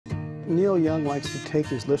Neil Young likes to take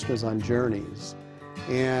his listeners on journeys,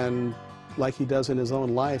 and like he does in his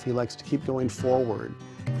own life, he likes to keep going forward.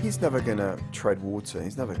 He's never gonna tread water.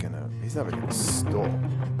 He's never gonna stop.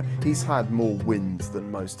 He's had more wins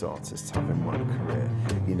than most artists have in one career.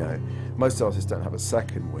 You know, most artists don't have a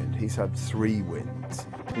second wind. He's had 3 wins.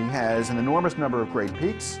 He has an enormous number of great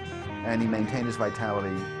peaks, and he maintained his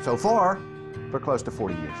vitality so far for close to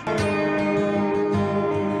 40 years.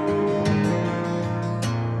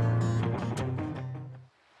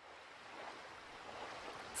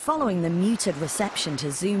 Following the muted reception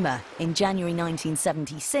to Zimmer, in January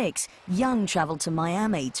 1976, Young travelled to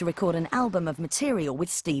Miami to record an album of material with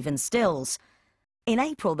Stephen Stills. In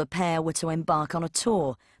April, the pair were to embark on a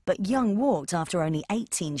tour, but Young walked after only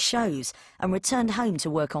 18 shows and returned home to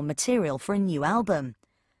work on material for a new album.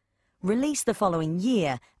 Released the following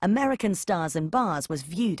year, American Stars and Bars was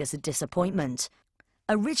viewed as a disappointment.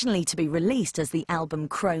 Originally to be released as the album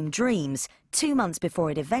Chrome Dreams, 2 months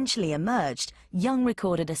before it eventually emerged, Young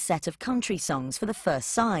recorded a set of country songs for the first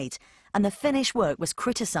side, and the finished work was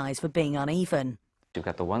criticised for being uneven. You've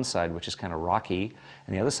got the one side which is kind of rocky,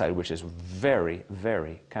 and the other side which is very,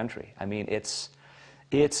 very country. I mean, it's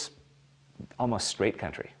almost straight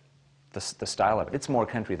country, the style of it. It's more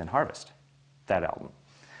country than Harvest, that album.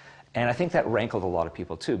 And I think that rankled a lot of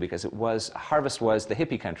people too, because Harvest was the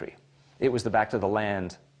hippie country. It was the back to the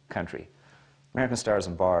land country. American Stars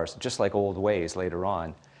and Bars, just like Old Ways later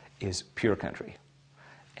on, is pure country.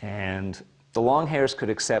 And the long hairs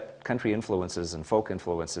could accept country influences and folk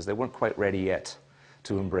influences. They weren't quite ready yet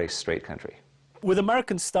to embrace straight country. With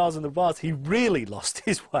American Stars and the Bars, he really lost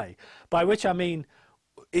his way, by which I mean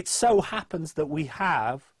it so happens that we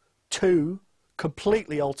have 2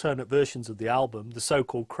 completely alternate versions of the album, the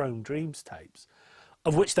so-called Chrome Dreams tapes,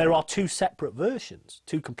 of which there are 2 separate versions,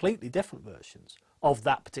 2 completely different versions of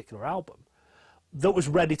that particular album, that was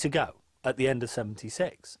ready to go at the end of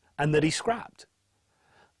 '76, and that he scrapped.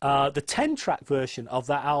 The 10-track version of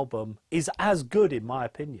that album is as good, in my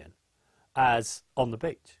opinion, as On the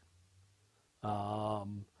Beach.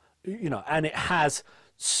 You know, and it has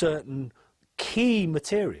certain key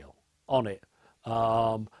material on it,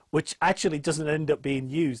 which actually doesn't end up being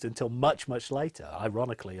used until much, much later,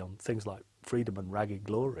 ironically, on things like Freedom and Ragged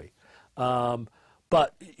Glory.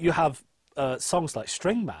 But you have songs like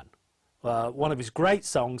String Man, one of his great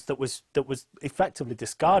songs that was effectively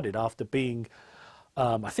discarded after being,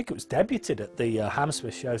 I think it was debuted at the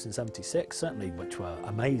Hammersmith shows in '76, certainly, which were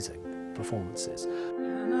amazing performances.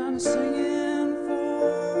 And I'm singing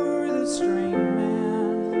for the string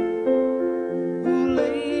man who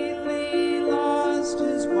lately lost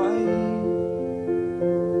his wife.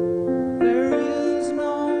 There is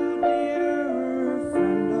no dearer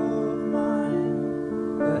friend of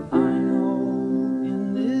mine that I know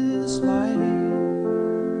in this life.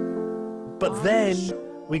 But then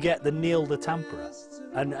we get the Neil the Tamperer,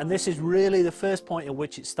 and this is really the first point at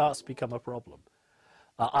which it starts to become a problem.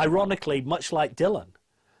 Ironically, much like Dylan,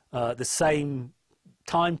 the same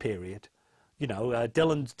time period, you know,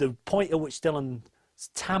 the point at which Dylan's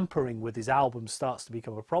tampering with his album starts to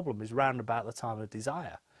become a problem is round about the time of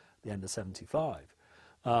Desire, the end of '75.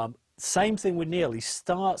 Same thing with Neil. He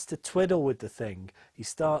starts to twiddle with the thing. He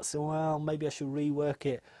starts, well, maybe I should rework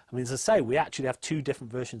it. I mean, as I say, we actually have 2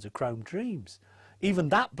 different versions of Chrome Dreams. Even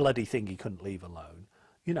that bloody thing he couldn't leave alone,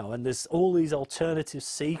 you know, and there's all these alternative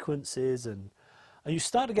sequences, and you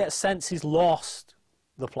start to get a sense he's lost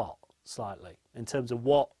the plot slightly in terms of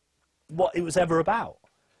what it was ever about.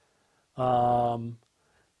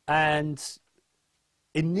 And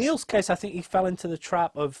in Neil's case, I think he fell into the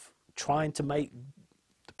trap of trying to make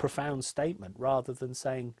the profound statement rather than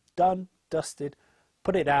saying, done, dusted,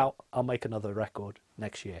 put it out, I'll make another record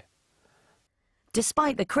next year.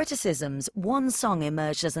 Despite the criticisms, one song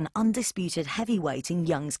emerged as an undisputed heavyweight in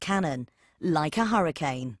Young's canon, Like a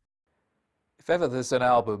Hurricane. If ever there's an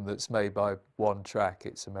album that's made by one track,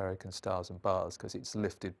 it's American Stars and Bars, because it's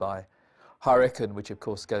lifted by Hurricane, which of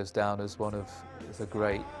course goes down as one of the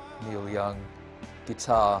great Neil Young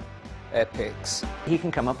guitar epics. He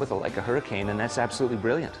can come up with Like a Hurricane, and that's absolutely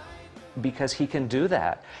brilliant, because he can do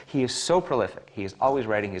that. He is so prolific. He is always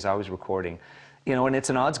writing, he's always recording, you know, and it's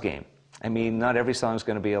an odds game. I mean, not every song is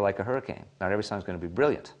going to be Like a Hurricane. Not every song is going to be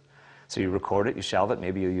brilliant. So you record it, you shelve it,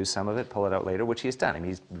 maybe you use some of it, pull it out later, which he's done. I mean,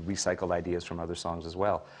 he's recycled ideas from other songs as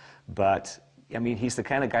well. But, I mean, he's the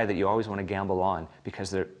kind of guy that you always want to gamble on,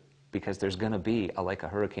 because there's going to be a Like a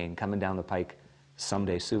Hurricane coming down the pike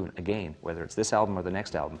someday soon again, whether it's this album or the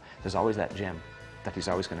next album. There's always that gem that he's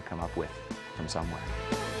always going to come up with from somewhere.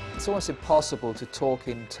 It's almost impossible to talk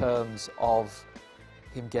in terms of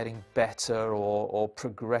him getting better or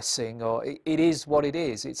progressing, or it is what it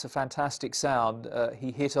is. It's a fantastic sound.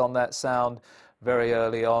 He hit on that sound very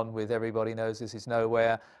early on with Everybody Knows This Is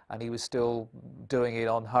Nowhere, and he was still doing it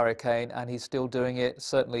on Hurricane, and he's still doing it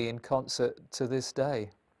certainly in concert to this day.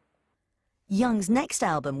 Young's next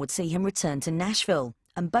album would see him return to Nashville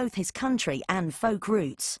and both his country and folk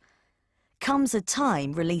roots. Comes a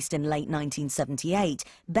Time, released in late 1978,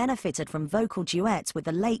 benefited from vocal duets with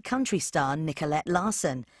the late country star Nicolette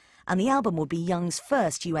Larson, and the album would be Young's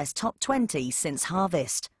first US top 20 since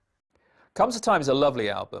Harvest. Comes a Time is a lovely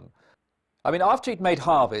album. I mean, after he'd made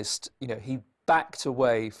Harvest, you know, he backed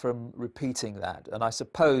away from repeating that, and I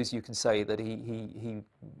suppose you can say that he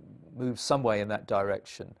moved some way in that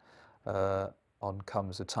direction on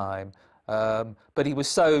Comes a Time. But he was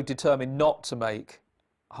so determined not to make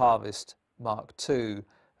Harvest Mark II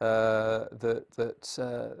that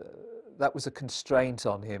was a constraint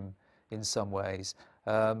on him in some ways.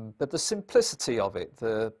 But the simplicity of it,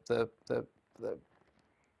 the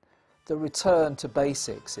return to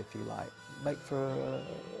basics, if you like, make for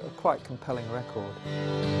a quite compelling record.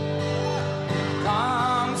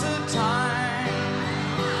 Comes a time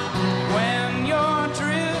when you're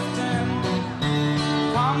drifting.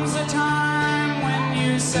 Comes a time when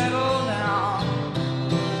you settle down.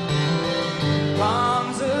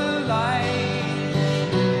 Comes a light,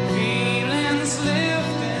 feelings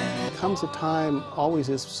lifting. Comes a Time always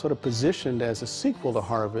is sort of positioned as a sequel to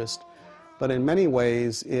Harvest, but in many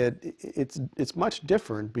ways it's much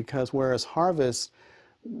different, because whereas Harvest,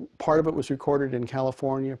 part of it was recorded in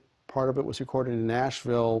California, part of it was recorded in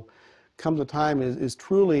Nashville, Comes a Time is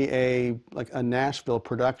truly like a Nashville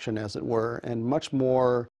production, as it were, and much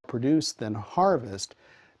more produced than Harvest,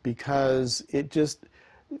 because it just,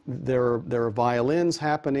 there are violins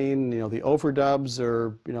happening, you know, the overdubs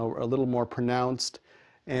are, you know, a little more pronounced,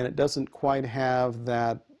 and it doesn't quite have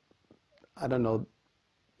that, I don't know,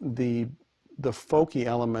 the folky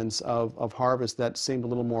elements of Harvest that seemed a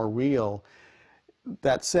little more real.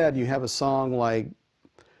 That said, you have a song like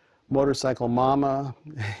Motorcycle Mama,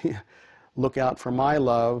 Look Out for My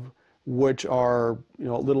Love, which are, you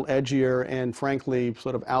know, a little edgier and frankly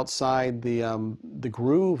sort of outside the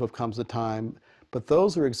groove of Comes a Time. But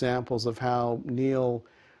those are examples of how Neil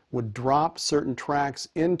would drop certain tracks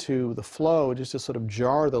into the flow just to sort of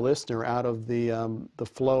jar the listener out of the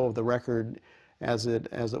flow of the record as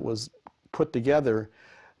it was put together.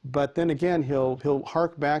 But then again, he'll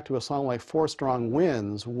hark back to a song like Four Strong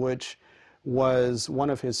Winds, which was one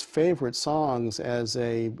of his favorite songs as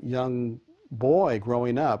a young boy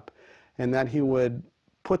growing up, and that he would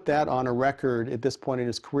put that on a record at this point in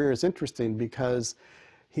his career is interesting, because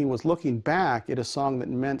he was looking back at a song that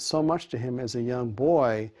meant so much to him as a young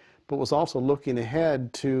boy, but was also looking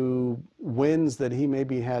ahead to winds that he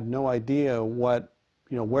maybe had no idea what,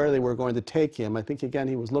 you know, where they were going to take him. I think again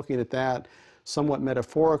he was looking at that somewhat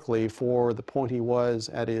metaphorically for the point he was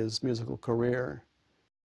at his musical career.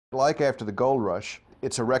 Like After the Gold Rush,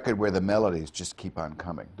 it's a record where the melodies just keep on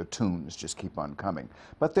coming, the tunes just keep on coming,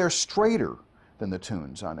 but they're straighter than the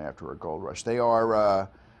tunes on After a Gold Rush. They are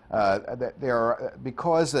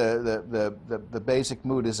because the basic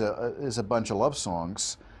mood is a bunch of love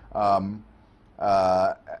songs. They're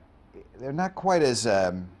not quite as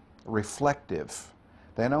reflective.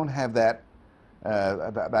 They don't have that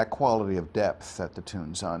that quality of depth that the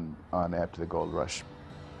tunes on After the Gold Rush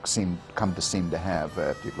come to seem to have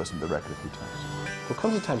after you've listened to the record a few times. Well,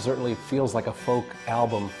 Comes a Time certainly feels like a folk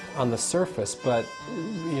album on the surface, but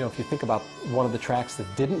you know, if you think about one of the tracks that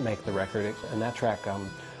didn't make the record, and that track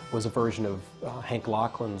was a version of Hank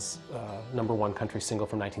Laughlin's #1 country single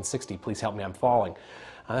from 1960, Please Help Me I'm Falling.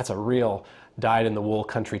 That's a real dyed-in-the-wool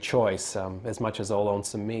country choice, as much as Oh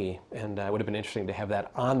Lonesome Me, and it would have been interesting to have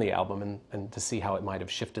that on the album and to see how it might have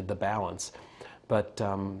shifted the balance. But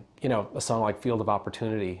you know, a song like Field of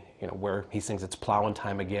Opportunity, you know, where he sings It's Plowin'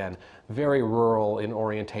 Time Again, very rural in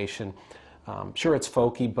orientation. Sure, it's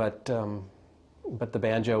folky, but the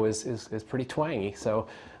banjo is pretty twangy, so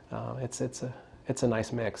it's a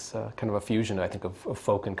nice mix, kind of a fusion, I think, of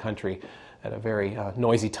folk and country at a very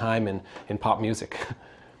noisy time in pop music.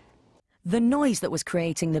 The noise that was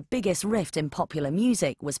creating the biggest rift in popular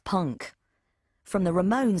music was punk. From the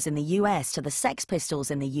Ramones in the US to the Sex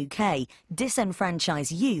Pistols in the UK,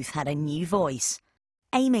 disenfranchised youth had a new voice.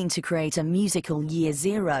 Aiming to create a musical year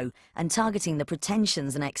zero and targeting the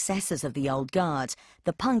pretensions and excesses of the old guard,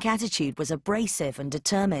 the punk attitude was abrasive and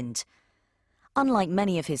determined. Unlike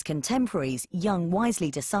many of his contemporaries, Young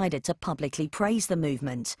wisely decided to publicly praise the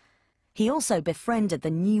movement. He also befriended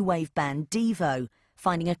the new wave band Devo,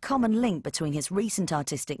 finding a common link between his recent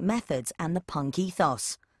artistic methods and the punk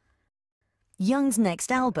ethos. Young's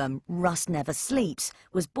next album, Rust Never Sleeps,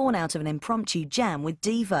 was born out of an impromptu jam with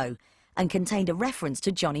Devo and contained a reference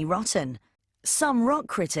to Johnny Rotten. Some rock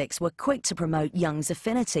critics were quick to promote Young's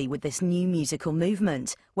affinity with this new musical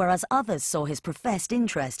movement, whereas others saw his professed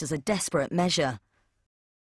interest as a desperate measure.